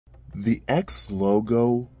The X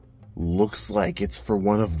logo looks like it's for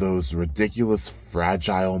one of those ridiculous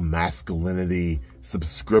fragile masculinity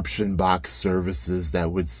subscription box services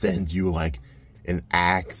that would send you like an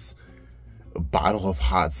axe, a bottle of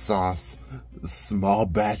hot sauce, a small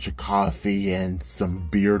batch of coffee, and some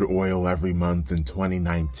beard oil every month in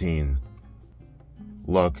 2019.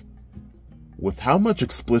 Look, with how much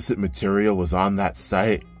explicit material is on that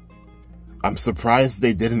site, I'm surprised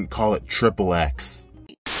they didn't call it XXX.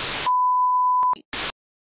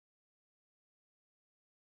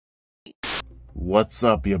 What's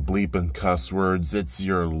up, you bleeping cuss words? It's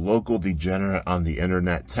your local degenerate on the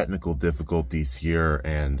internet, technical difficulties here,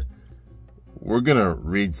 and we're gonna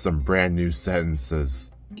read some brand new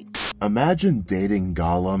sentences. Imagine dating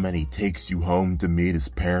Gollum and he takes you home to meet his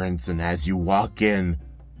parents, and as you walk in,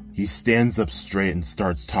 he stands up straight and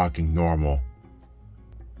starts talking normal.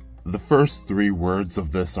 The first 3 words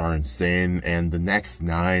of this are insane, and the next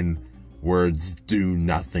 9 words do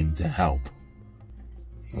nothing to help.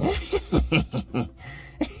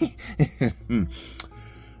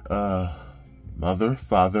 Mother,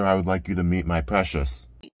 father, I would like you to meet my precious.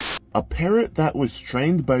 A parrot that was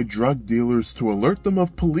trained by drug dealers to alert them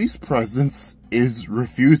of police presence is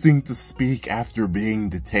refusing to speak after being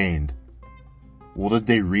detained. Well, did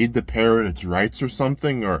they read the parrot its rights or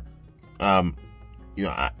something? Or, I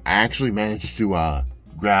actually managed to,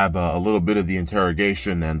 grab a little bit of the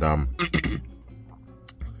interrogation, and,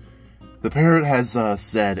 the parrot has,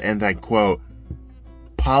 said, and I quote,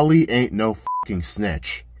 "Polly ain't no fucking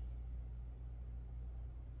snitch."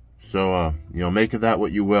 So, make of that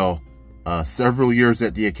what you will. Several years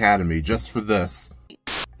at the academy just for this.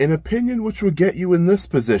 An opinion which would get you in this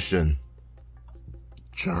position.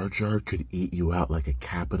 Jar Jar could eat you out like a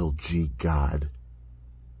capital G god.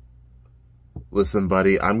 Listen,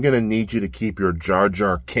 buddy, I'm gonna need you to keep your Jar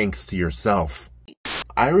Jar kinks to yourself.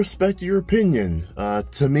 I respect your opinion.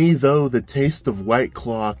 To me, though, the taste of White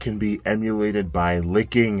Claw can be emulated by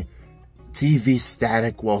licking TV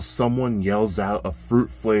static while someone yells out a fruit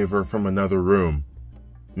flavor from another room.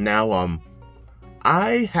 Now,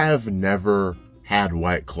 I have never had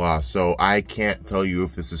White Claw, so I can't tell you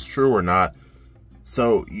if this is true or not.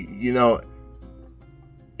 So,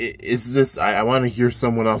 is this... I want to hear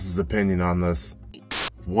someone else's opinion on this.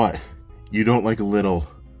 What? You don't like a little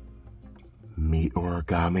meat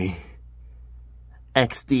origami?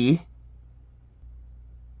 XD?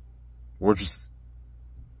 We're just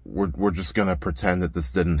gonna pretend that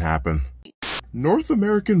this didn't happen. North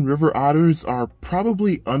American river otters are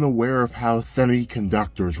probably unaware of how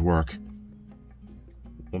semiconductors work.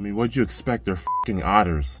 I mean, what'd you expect? They're fucking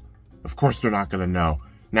otters. Of course they're not gonna know.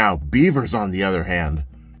 Now, beavers, on the other hand,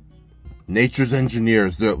 nature's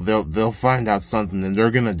engineers, they'll find out something, and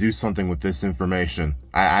they're gonna do something with this information.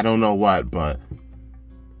 I don't know what, but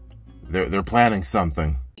they're planning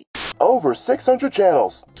something. Over 600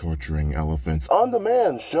 channels. Torturing elephants on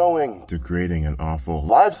demand, showing degrading and awful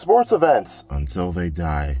live sports events until they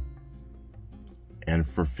die. And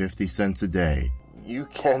for 50 cents a day, you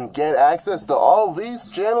can get access to all these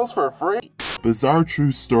channels for free. Bizarre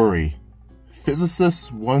true story.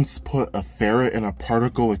 Physicists once put a ferret in a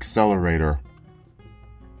particle accelerator.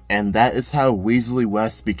 And that is how Weasley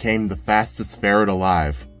West became the fastest ferret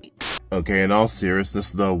alive. Okay, in all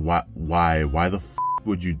seriousness though, why the f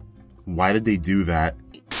would you... Why did they do that?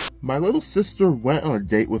 My little sister went on a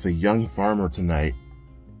date with a young farmer tonight.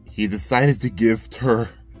 He decided to gift her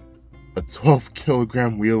a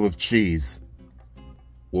 12-kilogram wheel of cheese.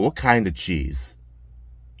 Well, what kind of cheese?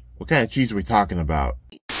 What kind of cheese are we talking about?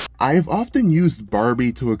 I have often used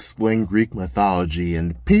Barbie to explain Greek mythology,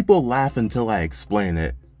 and people laugh until I explain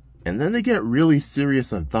it, and then they get really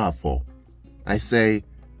serious and thoughtful. I say,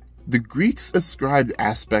 the Greeks ascribed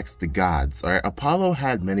aspects to gods. Alright, Apollo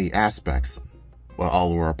had many aspects. Well,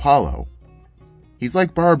 all were Apollo. He's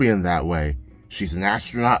like Barbie in that way. She's an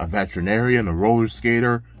astronaut, a veterinarian, a roller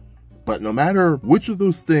skater. But no matter which of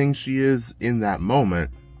those things she is in that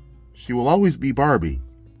moment, she will always be Barbie.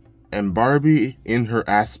 And Barbie in her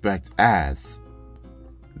aspect as.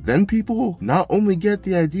 Then people not only get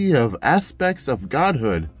the idea of aspects of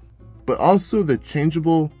godhood, but also the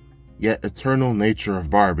changeable yet eternal nature of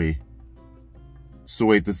Barbie. So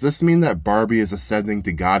wait, does this mean that Barbie is ascending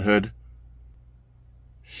to godhood?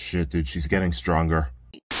 Shit, dude, she's getting stronger.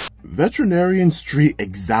 Veterinarians treat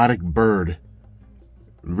exotic bird.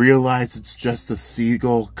 Realize it's just a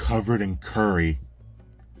seagull covered in curry.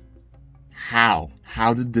 How?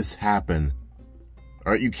 How did this happen?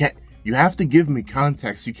 Alright, you have to give me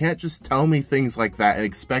context. You can't just tell me things like that and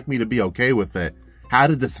expect me to be okay with it. How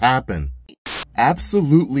did this happen?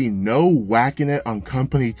 Absolutely no whacking it on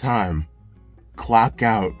company time. Clock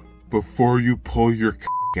out. before you pull your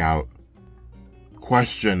out.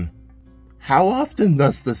 Question: how often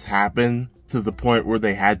does this happen to the point where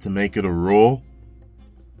they had to make it a rule?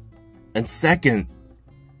 And second,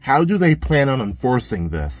 how do they plan on enforcing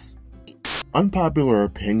this? Unpopular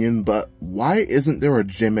opinion, but why isn't there a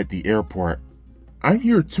gym at the airport? I'm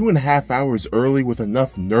here 2.5 hours early with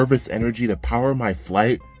enough nervous energy to power my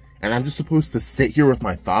flight, and I'm just supposed to sit here with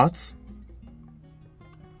my thoughts?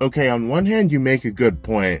 Okay, on one hand, you make a good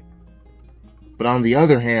point, but on the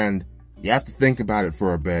other hand, you have to think about it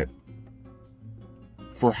for a bit.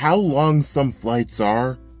 For how long some flights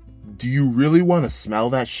are, do you really want to smell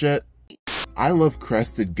that shit? I love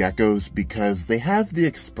crested geckos because they have the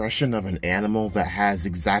expression of an animal that has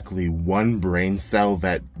exactly one brain cell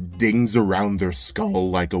that dings around their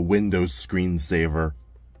skull like a Windows screensaver.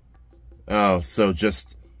 Oh, so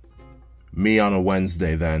just me on a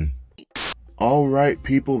Wednesday then. Alright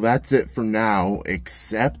people, that's it for now,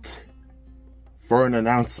 except for an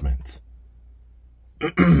announcement.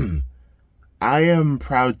 I am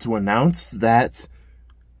proud to announce that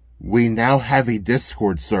we now have a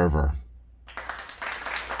Discord server.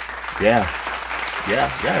 Yeah,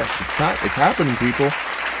 it's happening, people.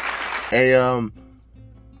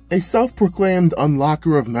 A self-proclaimed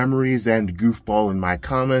unlocker of memories and goofball in my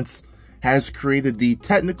comments has created the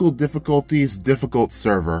Technical Difficulties Difficult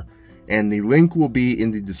server, and the link will be in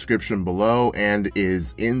the description below and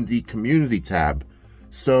is in the community tab.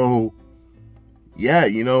 So, yeah,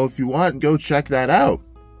 you know, if you want, go check that out.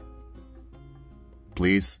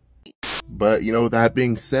 Please. But, you know, that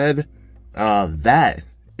being said, that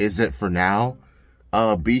is it for now.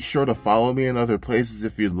 Be sure to follow me in other places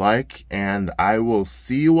if you'd like, and I will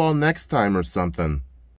see you all next time or something.